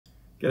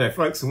G'day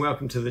folks and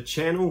welcome to the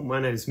channel. My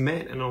name is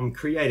Matt and I'm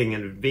creating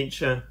an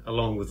adventure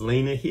along with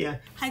Lena here.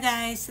 Hi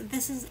guys,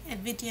 this is a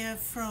video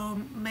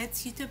from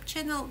Matt's YouTube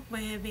channel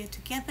where we're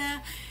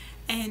together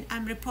and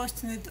I'm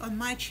reposting it on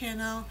my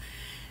channel.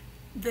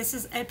 This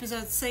is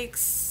episode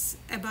 6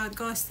 about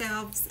Ghost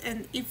Elves,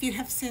 and if you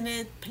have seen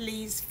it,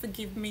 please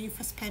forgive me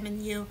for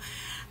spamming you.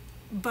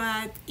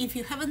 But if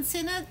you haven't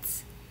seen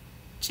it,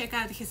 check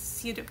out his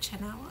YouTube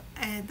channel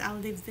and I'll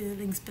leave the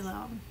links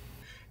below.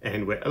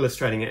 And we're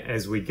illustrating it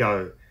as we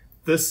go.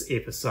 This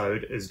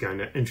episode is going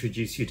to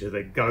introduce you to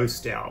the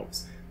Ghost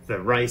Elves, the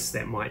race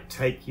that might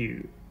take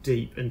you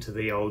deep into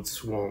the old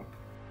swamp.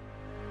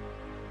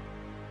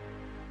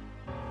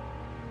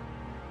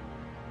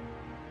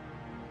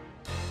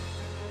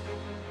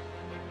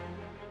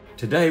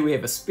 Today we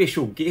have a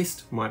special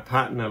guest, my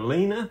partner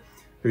Lena,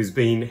 who's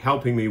been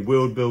helping me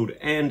world build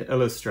and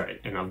illustrate,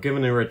 and I've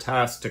given her a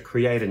task to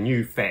create a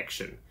new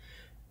faction.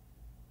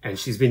 And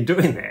she's been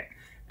doing that.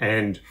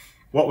 And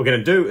what we're going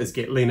to do is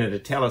get Lena to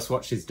tell us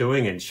what she's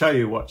doing and show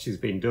you what she's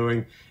been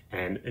doing,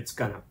 and it's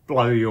going to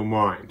blow your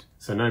mind.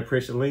 So no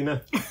pressure,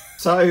 Lena.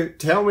 So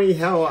tell me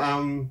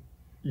how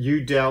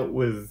you dealt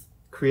with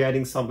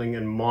creating something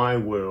in my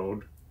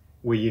world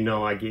where you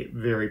know I get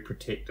very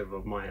protective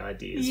of my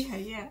ideas.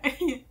 Yeah.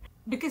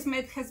 Because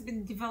Matt has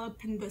been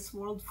developing this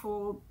world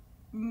for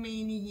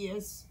many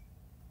years,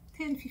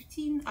 10,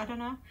 15, I don't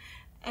know.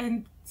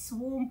 And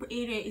swamp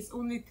area is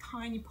only a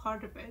tiny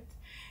part of it.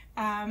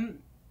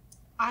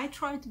 I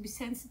try to be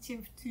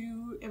sensitive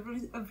to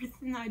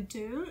everything I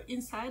do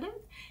inside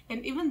it,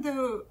 and even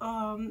though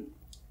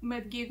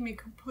Matt gave me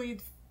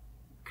complete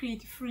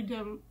creative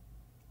freedom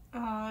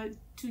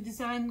to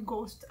design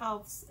Ghost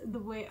Elves the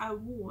way I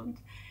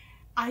want,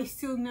 I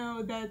still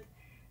know that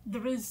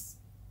there is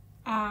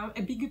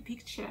a bigger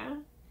picture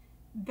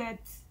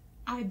that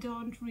I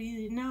don't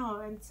really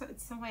know, and so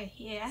it's somewhere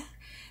here.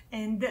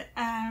 And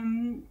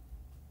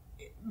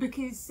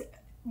because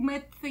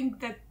Matt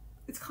think that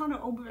it's kind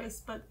of obvious,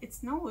 but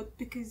it's not,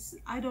 because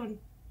I don't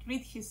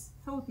read his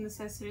thought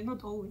necessarily,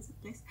 not always at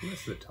least.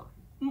 Most of the time.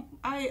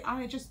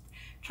 I just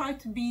try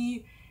to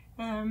be,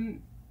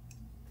 to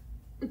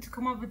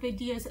come up with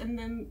ideas, and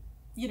then,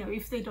 you know,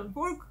 if they don't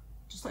work,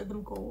 just let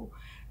them go.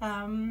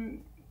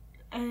 And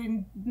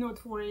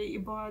not worry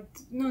about,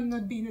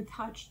 not being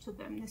attached to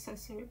them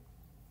necessarily.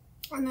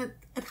 And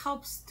it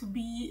helps to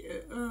be,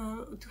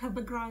 to have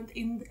background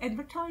in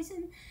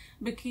advertising,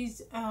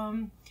 because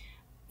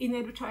in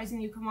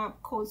advertising you come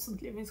up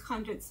constantly with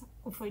hundreds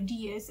of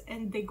ideas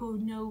and they go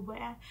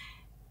nowhere,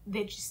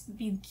 they're just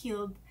being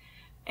killed,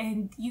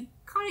 and you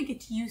kind of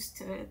get used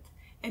to it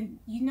and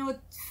you're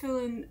not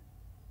feeling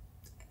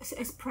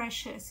as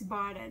precious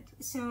about it.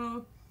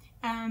 So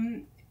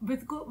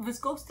with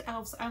Ghost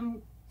Elves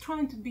I'm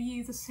trying to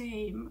be the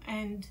same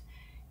and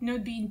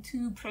not being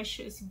too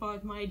precious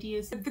about my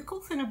ideas. The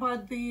cool thing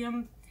about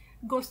the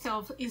Ghost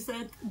Elves is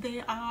that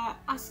they are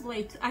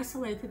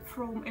isolated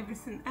from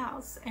everything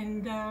else,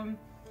 and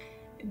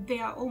they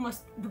are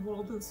almost the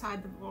world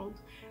inside the world,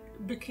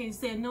 because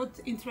they're not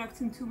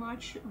interacting too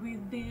much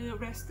with the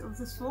rest of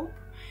the swamp,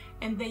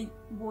 and they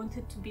want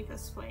it to be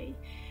this way.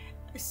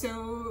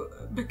 So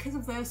because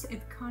of this,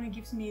 it kind of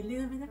gives me a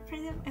little bit of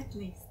freedom, at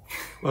least.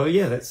 Well,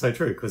 yeah, that's so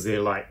true, because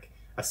they're like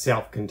a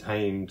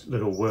self-contained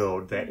little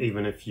world that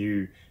even if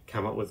you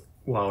come up with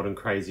wild and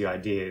crazy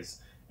ideas,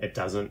 it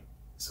doesn't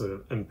sort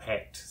of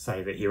impact,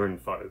 say, the heron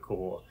folk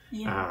or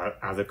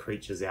other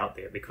creatures out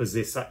there, because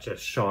they're such a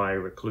shy,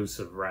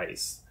 reclusive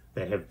race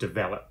that have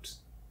developed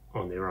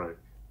on their own.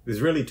 There's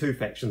really two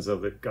factions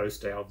of the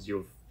Ghost Elves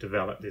you've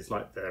developed. There's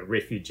like the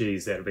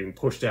refugees that have been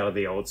pushed out of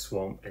the old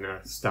swamp and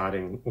are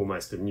starting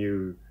almost a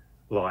new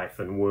life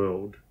and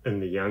world in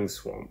the young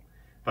swamp,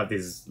 but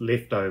there's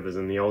leftovers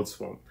in the old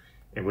swamp,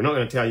 and we're not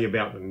going to tell you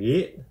about them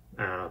yet.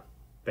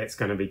 That's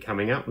going to be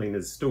coming up.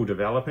 Lena's still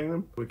developing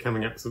them. We're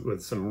coming up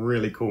with some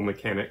really cool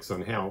mechanics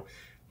on how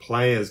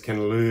players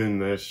can learn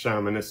the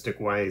shamanistic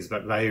ways,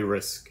 but they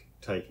risk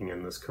taking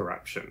in this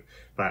corruption.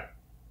 But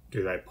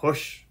do they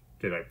push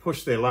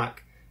their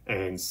luck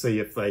and see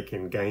if they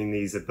can gain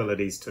these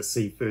abilities to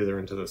see further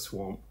into the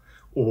swamp,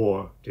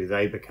 or do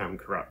they become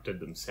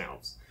corrupted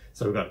themselves?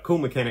 So we've got a cool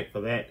mechanic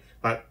for that.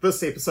 But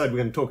this episode we're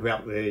going to talk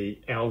about the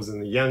elves in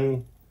the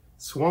young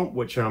swamp,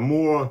 which are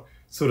more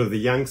sort of the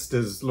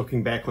youngsters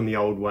looking back on the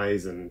old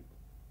ways and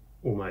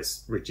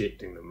almost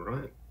rejecting them,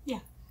 right?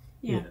 Yeah.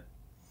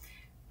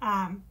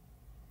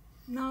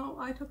 Now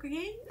I talk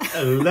again?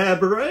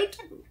 Elaborate!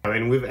 I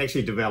mean, we've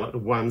actually developed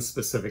one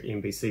specific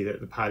NPC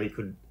that the party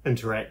could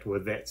interact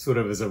with that sort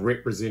of is a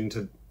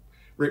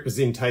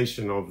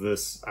representation of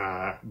this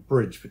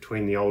bridge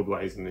between the old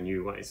ways and the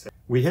new ways. So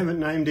we haven't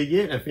named her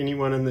yet. If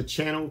anyone in the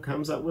channel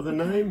comes up with a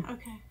name,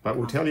 okay. But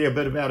we'll tell you a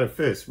bit about her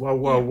first.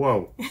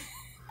 Whoa.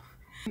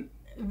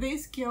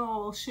 This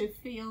girl, she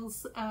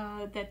feels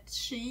that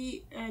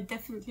she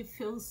definitely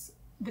feels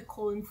the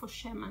calling for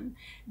shaman,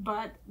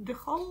 but the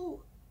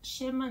whole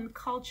shaman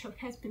culture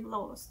has been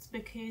lost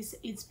because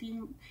it's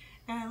been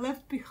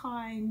left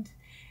behind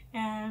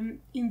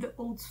in the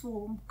old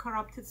swamp,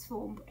 corrupted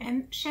swamp.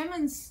 And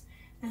shamans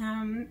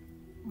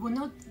were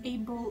not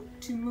able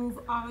to move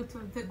out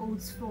of the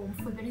old swarm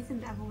for the reason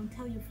that I won't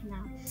tell you for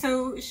now.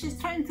 So she's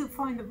trying to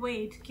find a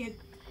way to get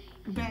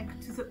back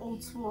to the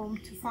old swarm,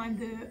 to find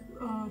the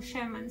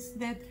shamans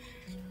that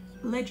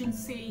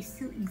legends say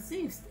still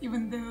exist,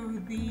 even though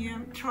the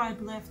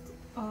tribe left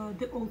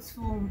the old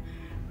swarm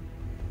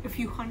a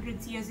few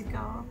hundred years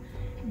ago.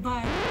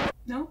 But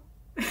no.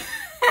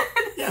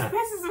 Yeah.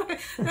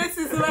 This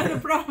is where the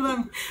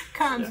problem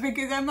comes,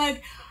 because I'm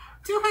like,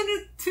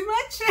 200 too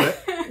much?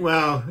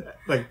 Well,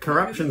 like,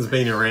 corruption's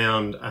been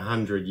around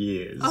 100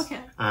 years.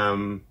 Okay.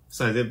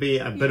 So there'd be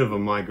a bit of a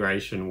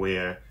migration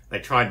where they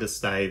tried to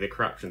stay, the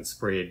corruption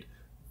spread,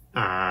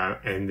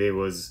 and there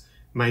was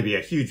maybe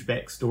a huge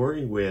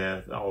backstory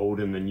where the old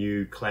and the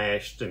new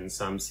clashed, and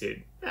some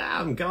said,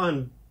 I'm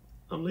going,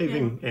 I'm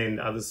leaving, and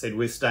others said,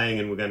 we're staying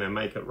and we're going to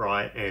make it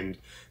right. And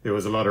there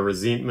was a lot of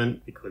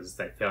resentment because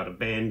they felt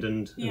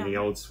abandoned in the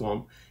old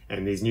swamp,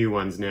 and these new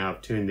ones now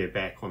have turned their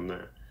back on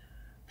the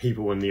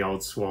people in the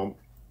old swamp.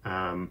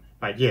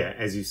 But yeah,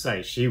 as you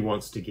say, she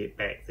wants to get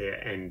back there,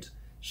 and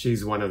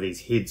she's one of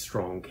these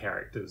headstrong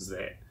characters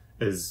that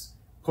is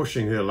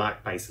pushing her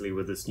luck basically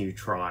with this new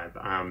tribe.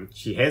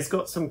 She has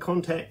got some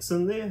contacts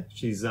in there.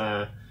 She's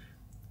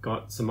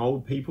got some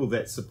old people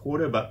that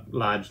support her, but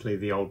largely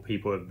the old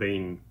people have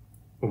been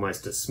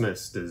almost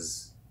dismissed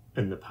as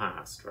in the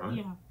past,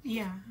 right?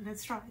 Yeah,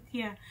 that's right.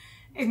 Yeah,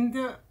 and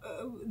the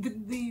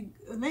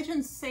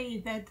legends say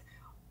that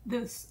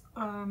those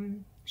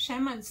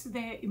shamans,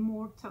 they're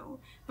immortal,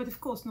 but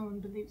of course no one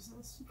believes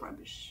this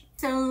rubbish.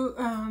 So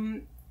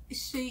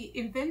she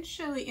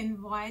eventually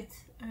might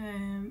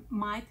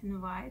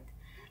invite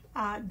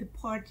the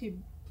party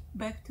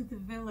back to the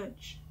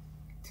village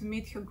to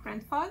meet her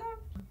grandfather.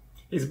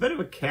 He's a bit of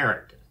a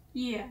character.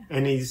 Yeah.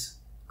 And he's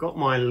got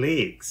my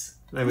legs.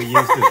 They were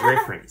used as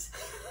reference.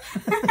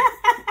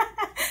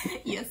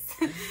 Yes.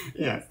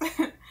 Yeah.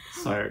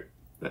 So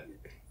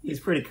he's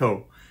pretty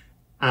cool.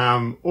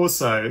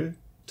 Also,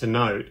 to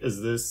note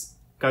is this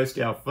Ghost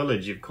Elf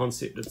village. You've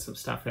concepted some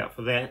stuff out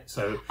for that,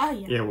 so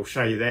yeah, we'll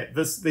show you that.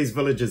 These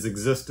villages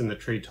exist in the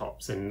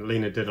treetops, and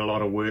Lena did a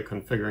lot of work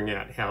on figuring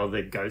out how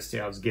the Ghost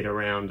Elves get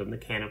around in the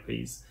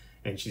canopies,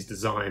 and she's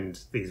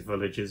designed these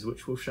villages,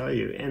 which we'll show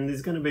you. And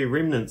there's going to be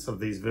remnants of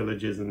these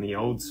villages in the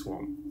old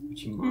swamp,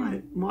 which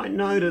you might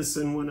notice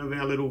in one of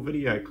our little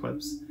video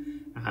clips.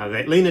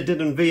 That Lena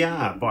did in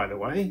VR, by the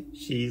way.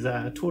 She's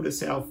taught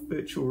herself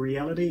virtual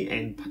reality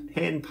and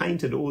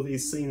hand-painted all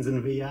these scenes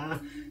in VR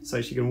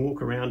so she can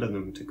walk around in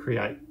them to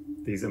create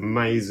these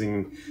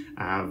amazing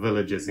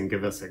villages and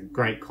give us a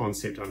great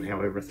concept on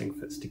how everything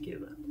fits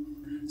together.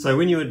 So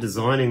when you were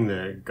designing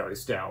the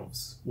Ghost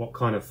Elves, what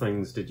kind of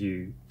things did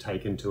you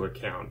take into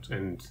account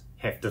and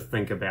have to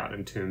think about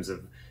in terms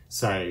of,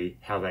 say,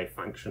 how they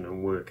function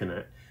and work in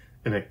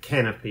a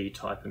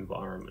canopy-type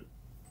environment?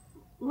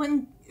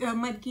 When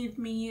Matt gave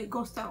me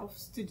Ghost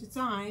Elves to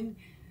design,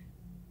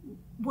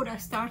 what I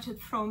started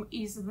from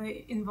is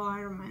the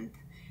environment.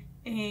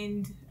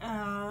 And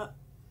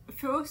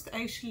first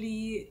I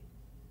actually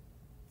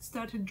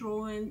started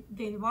drawing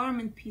the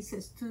environment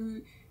pieces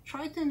to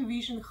try to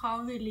envision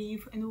how they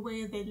live and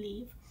where they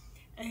live,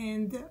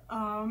 and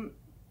how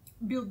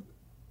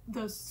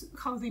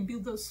they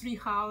build those tree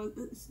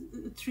houses,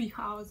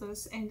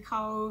 and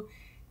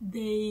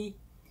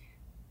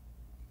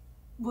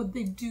what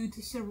they do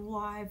to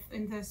survive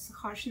in this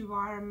harsh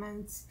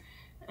environments,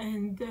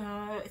 and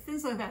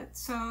things like that.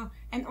 So,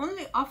 and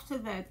only after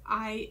that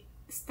I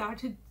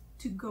started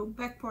to go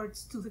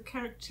backwards to the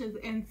characters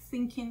and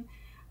thinking,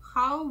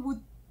 how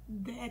would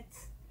that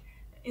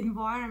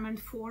environment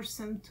force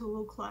them to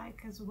look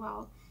like as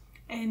well?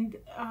 And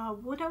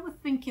what I was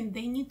thinking,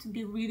 they need to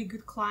be really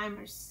good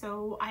climbers.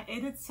 So I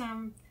added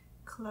some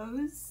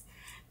clothes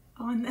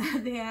on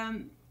their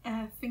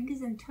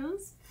fingers and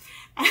toes.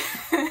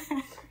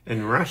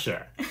 In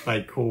Russia,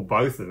 they call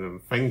both of them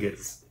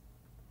fingers.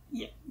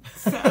 Yeah.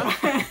 So,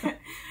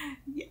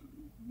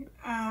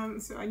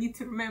 so I need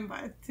to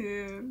remember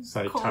to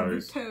say call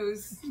toes. the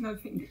toes,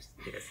 not fingers.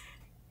 Yes.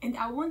 And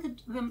I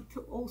wanted them to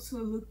also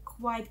look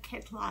quite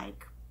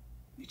cat-like,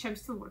 which I'm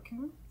still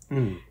working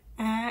on.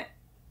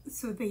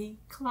 So they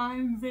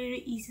climb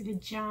very easily,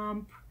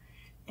 jump,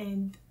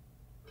 and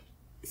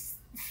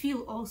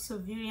feel also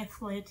very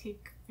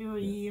athletic,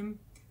 very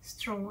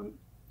strong.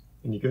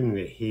 And you're giving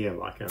their hair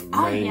like a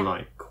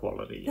mane-like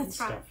quality and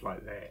stuff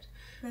like that.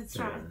 That's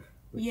right.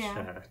 Which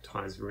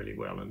ties really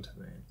well into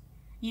that.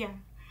 Yeah.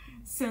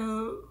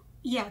 So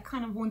yeah, I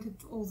kind of wanted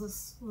all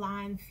this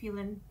line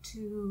feeling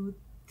to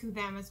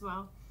them as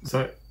well.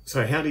 So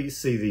how do you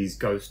see these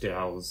ghost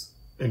owls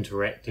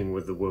interacting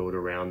with the world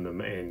around them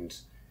and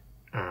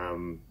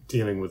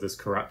dealing with this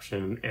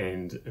corruption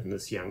and in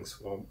this young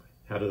swamp?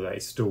 How do they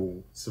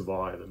still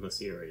survive in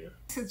this area?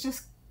 So it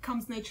just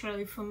comes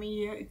naturally for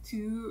me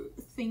to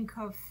think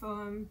of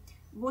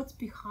what's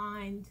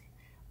behind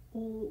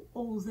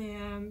all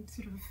their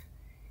sort of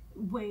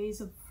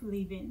ways of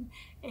living,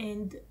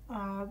 and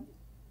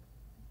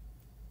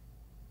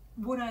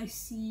what I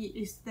see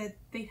is that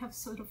they have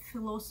sort of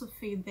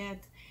philosophy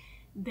that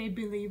they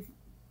believe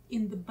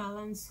in the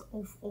balance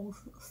of all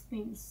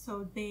things.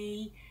 So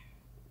they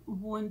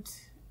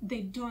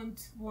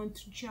don't want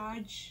to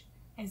judge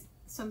as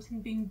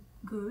something being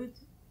good,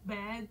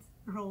 bad,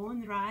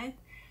 wrong, right.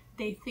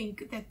 They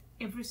think that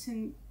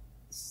everything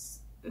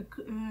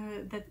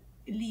that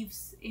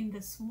lives in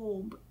the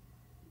swamp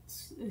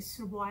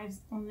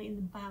survives only in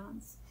the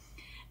balance.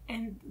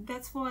 And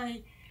that's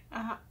why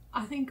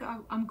I think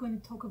I'm going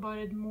to talk about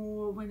it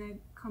more when I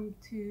come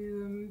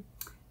to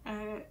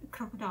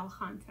crocodile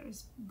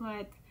hunters.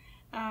 But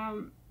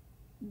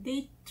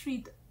they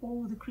treat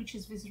all the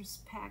creatures with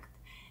respect,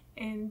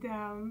 and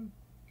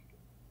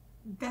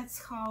that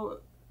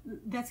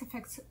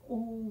affects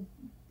all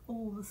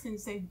the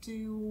things they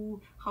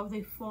do, how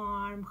they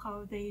farm,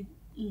 how they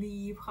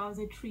live, how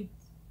they treat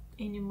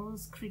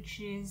animals,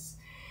 creatures,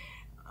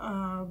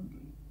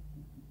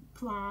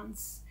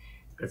 plants.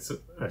 It's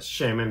a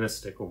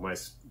shamanistic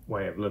almost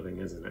way of living,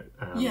 isn't it?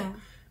 Yeah.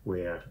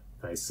 Where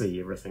they see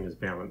everything as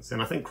balanced.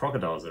 And I think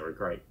crocodiles are a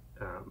great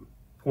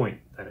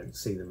point. They don't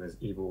see them as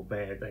evil or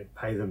bad. They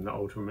pay them the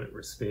ultimate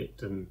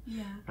respect, and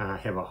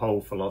have a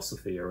whole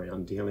philosophy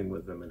around dealing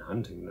with them and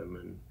hunting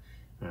them.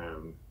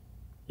 And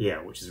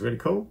which is really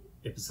cool.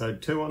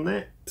 Episode 2 on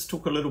that. Let's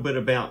talk a little bit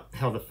about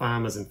how the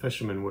farmers and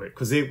fishermen work,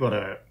 because they've got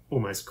a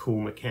almost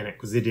cool mechanic,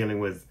 because they're dealing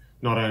with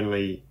not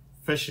only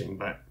fishing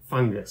but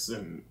fungus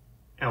and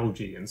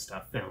algae and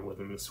stuff found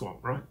within the swamp,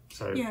 right?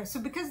 So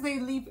because they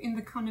live in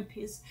the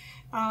canopies,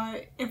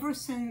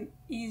 everything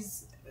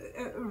is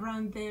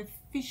around their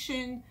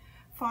fishing,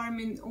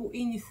 farming, or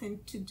anything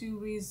to do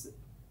with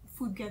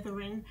food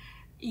gathering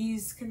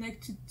is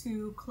connected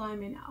to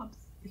climbing up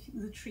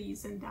the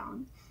trees and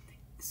down.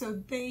 So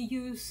they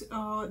use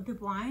the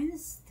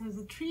vines. So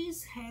the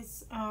trees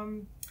has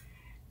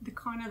the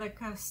kind of like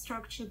a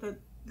structure that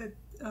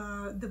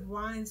the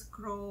vines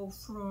grow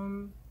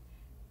from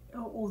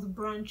all the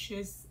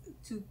branches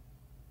to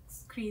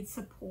create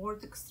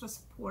support, extra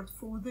support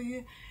for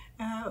the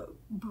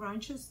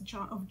branches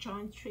of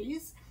giant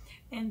trees.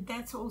 And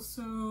that's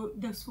also,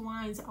 those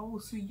vines are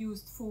also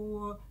used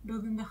for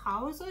building the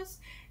houses.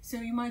 So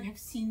you might have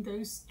seen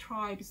those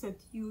tribes that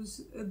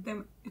use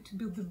them to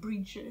build the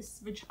bridges,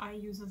 which I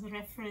use as a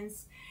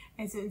reference,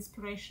 as an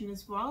inspiration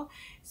as well.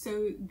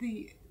 So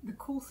the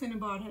cool thing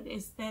about it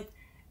is that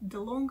the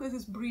longer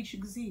this bridge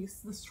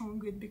exists, the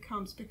stronger it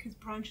becomes, because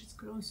branches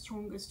grow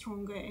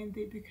stronger, and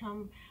they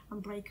become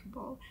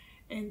unbreakable.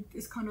 And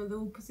it's kind of the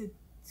opposite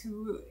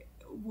to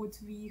what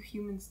we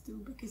humans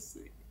do, because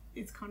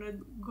it kind of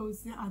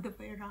goes the other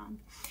way around.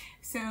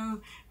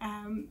 So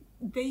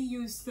they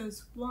use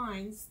those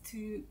vines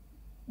to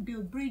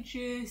build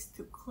bridges,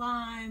 to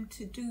climb,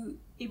 to do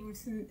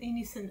everything,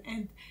 anything.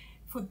 And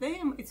for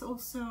them, it's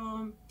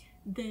also,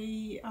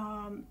 they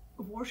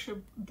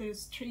worship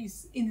those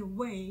trees in a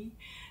way.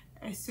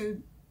 So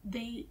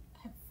they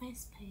have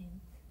face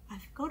paint. I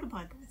forgot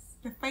about this.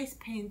 The face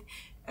paint,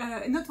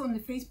 not only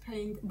face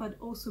paint, but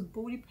also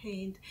body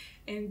paint.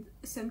 And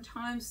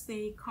sometimes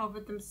they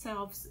cover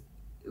themselves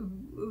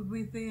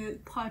with a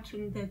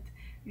pattern that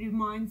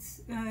resembles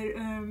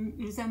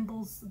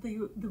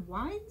the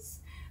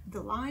vines,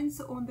 the lines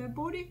on their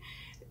body,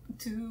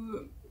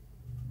 to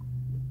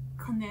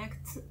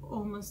connect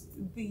almost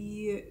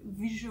the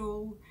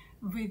visual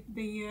with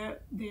their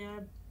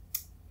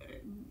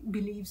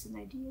beliefs and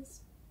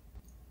ideas.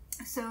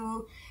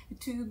 So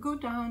to go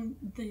down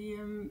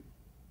the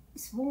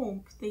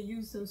swamp, they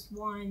use those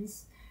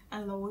vines a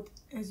lot,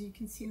 as you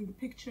can see in the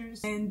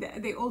pictures, and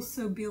they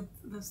also built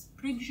those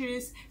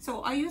bridges.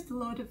 So I used a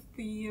lot of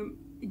the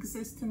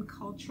existing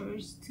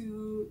cultures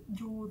to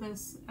draw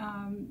this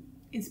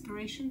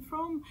inspiration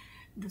from,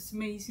 those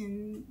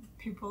amazing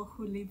people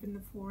who live in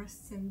the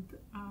forests and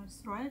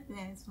thrive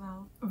there as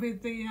well.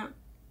 With the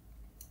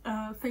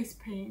face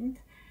paint,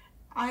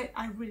 I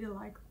really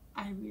like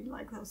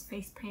those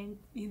face paint,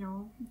 you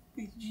know,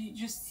 you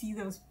just see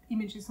those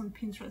images on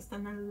Pinterest,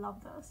 and I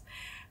love those.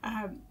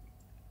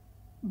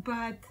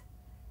 But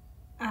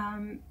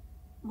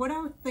what I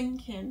was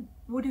thinking,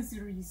 what is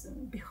the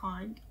reason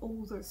behind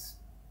all this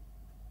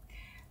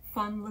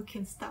fun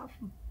looking stuff?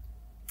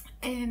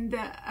 And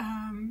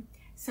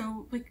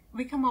so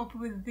we come up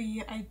with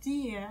the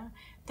idea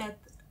that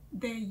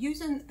they're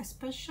using a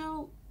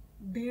special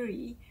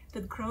berry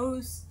that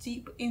grows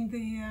deep in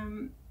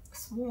the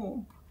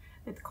swamp,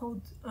 that's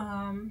called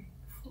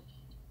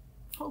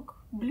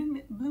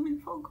blooming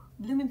fog,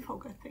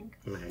 I think.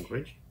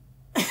 Language.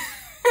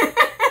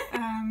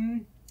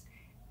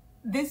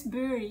 This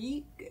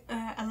berry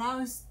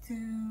allows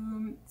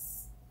to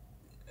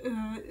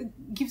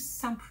gives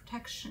some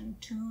protection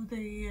to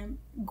the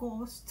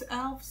ghost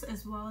elves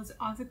as well as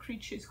other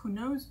creatures who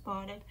knows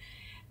about it,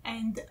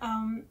 and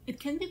it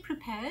can be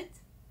prepared,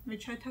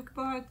 which I talk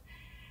about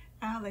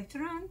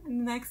later on in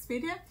the next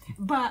video,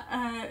 but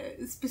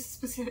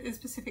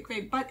specific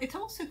way. But it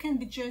also can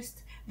be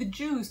just, the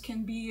juice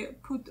can be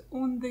put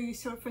on the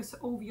surface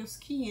of your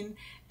skin,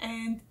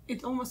 and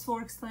it almost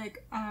works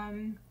like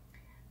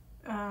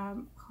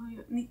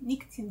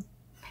nicotine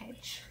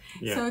patch.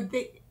 Yeah. So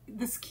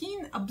the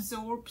skin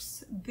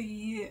absorbs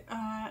the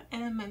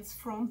elements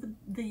from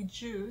the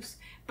juice,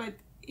 but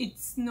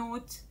it's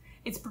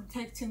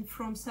protecting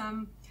from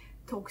some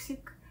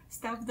toxic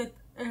stuff that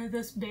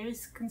those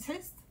berries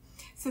consist.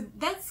 So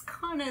that's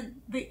kind of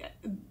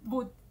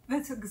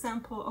that's an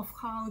example of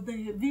how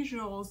the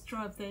visuals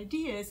drive the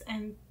ideas,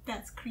 and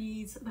that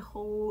creates the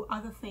whole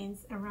other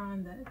things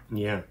around it.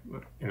 Yeah,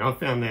 and I've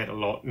found that a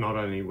lot, not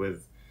only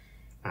with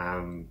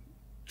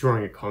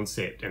drawing a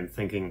concept and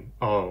thinking,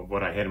 oh,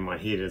 what I had in my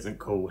head isn't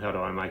cool, how do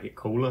I make it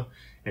cooler?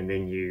 And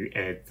then you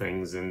add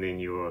things and then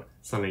you're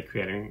suddenly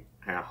creating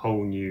a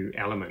whole new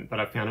element. But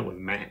I found it with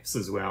maps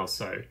as well.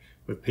 So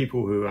with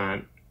people who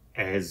aren't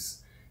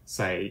as,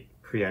 say,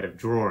 creative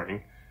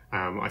drawing,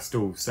 I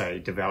still say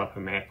develop a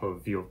map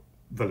of your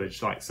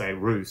village, like say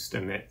Roost,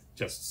 and that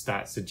just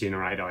starts to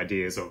generate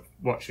ideas of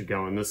what should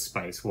go in this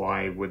space.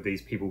 Why would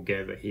these people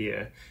gather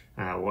here?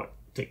 What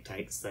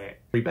dictates that?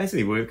 We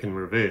basically work in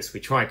reverse. We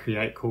try to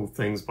create cool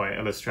things by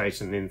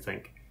illustration, then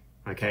think,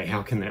 okay,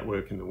 how can that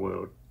work in the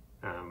world?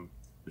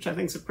 Which I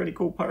think is a pretty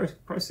cool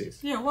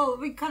process. Yeah, well,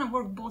 we kind of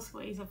work both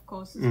ways, of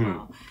course, as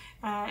well.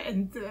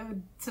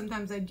 And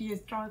sometimes ideas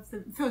drive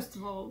the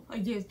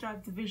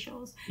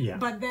visuals. Yeah.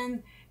 But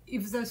then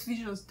if those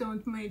visuals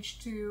don't match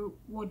to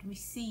what we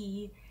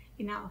see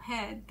in our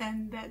head,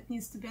 then that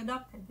needs to be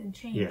adapted and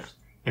changed. Yeah.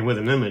 And with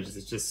an image,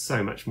 there's just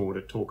so much more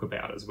to talk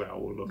about as well.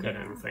 We'll look at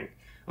it and think,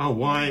 oh,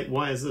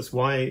 why is this?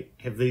 Why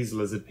have these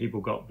lizard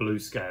people got blue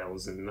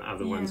scales and the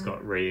other ones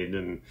got red?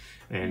 And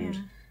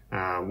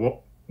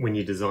what, when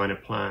you design a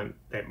plant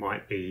that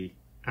might be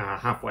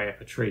halfway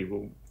up a tree,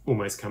 will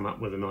almost come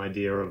up with an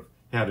idea of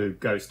how do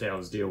Ghost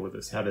Elves deal with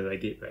this? How do they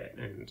get that?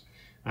 And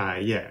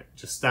it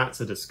just starts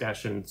a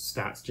discussion,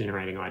 starts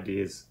generating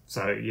ideas.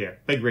 So yeah,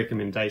 big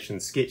recommendation,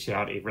 sketch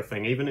out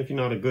everything. Even if you're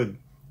not a good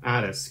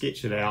artist,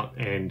 sketch it out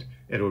and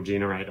it'll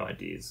generate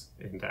ideas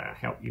and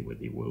help you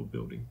with your world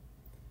building.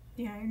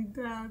 Yeah,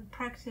 and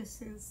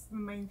practice is the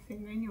main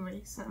thing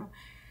anyway, so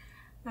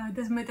it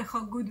doesn't matter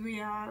how good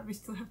we are, we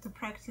still have to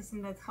practice,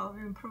 and that's how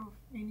we improve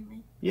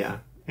anyway. Yeah,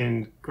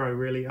 and grow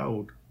really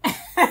old.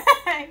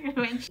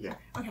 Eventually. Yeah.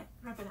 Okay,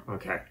 wrap it up.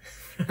 Okay.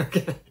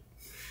 Okay.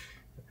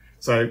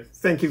 So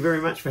thank you very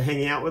much for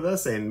hanging out with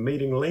us and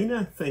meeting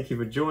Lena. Thank you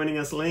for joining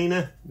us,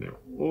 Lena. You're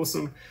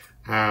awesome.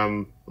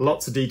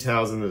 Lots of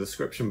details in the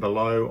description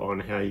below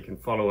on how you can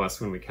follow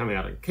us when we come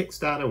out on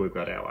Kickstarter. We've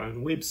got our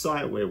own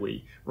website where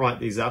we write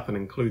these up and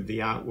include the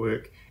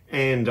artwork.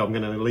 And I'm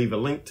going to leave a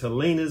link to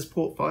Lena's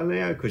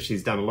portfolio because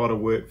she's done a lot of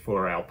work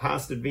for our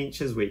past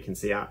adventures where you can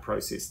see art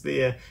process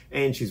there.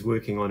 And she's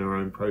working on her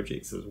own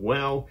projects as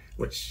well,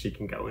 which she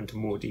can go into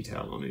more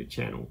detail on her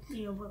channel.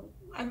 Yeah, well,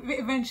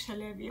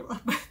 eventually I will,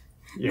 but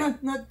yeah.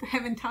 not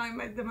having time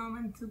at the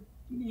moment to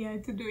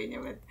do any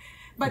of it.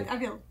 But yeah.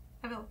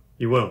 I will.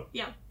 You will?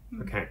 Yeah.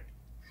 Okay.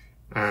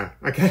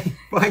 Okay.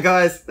 Bye,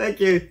 guys. Thank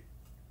you.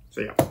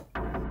 See ya.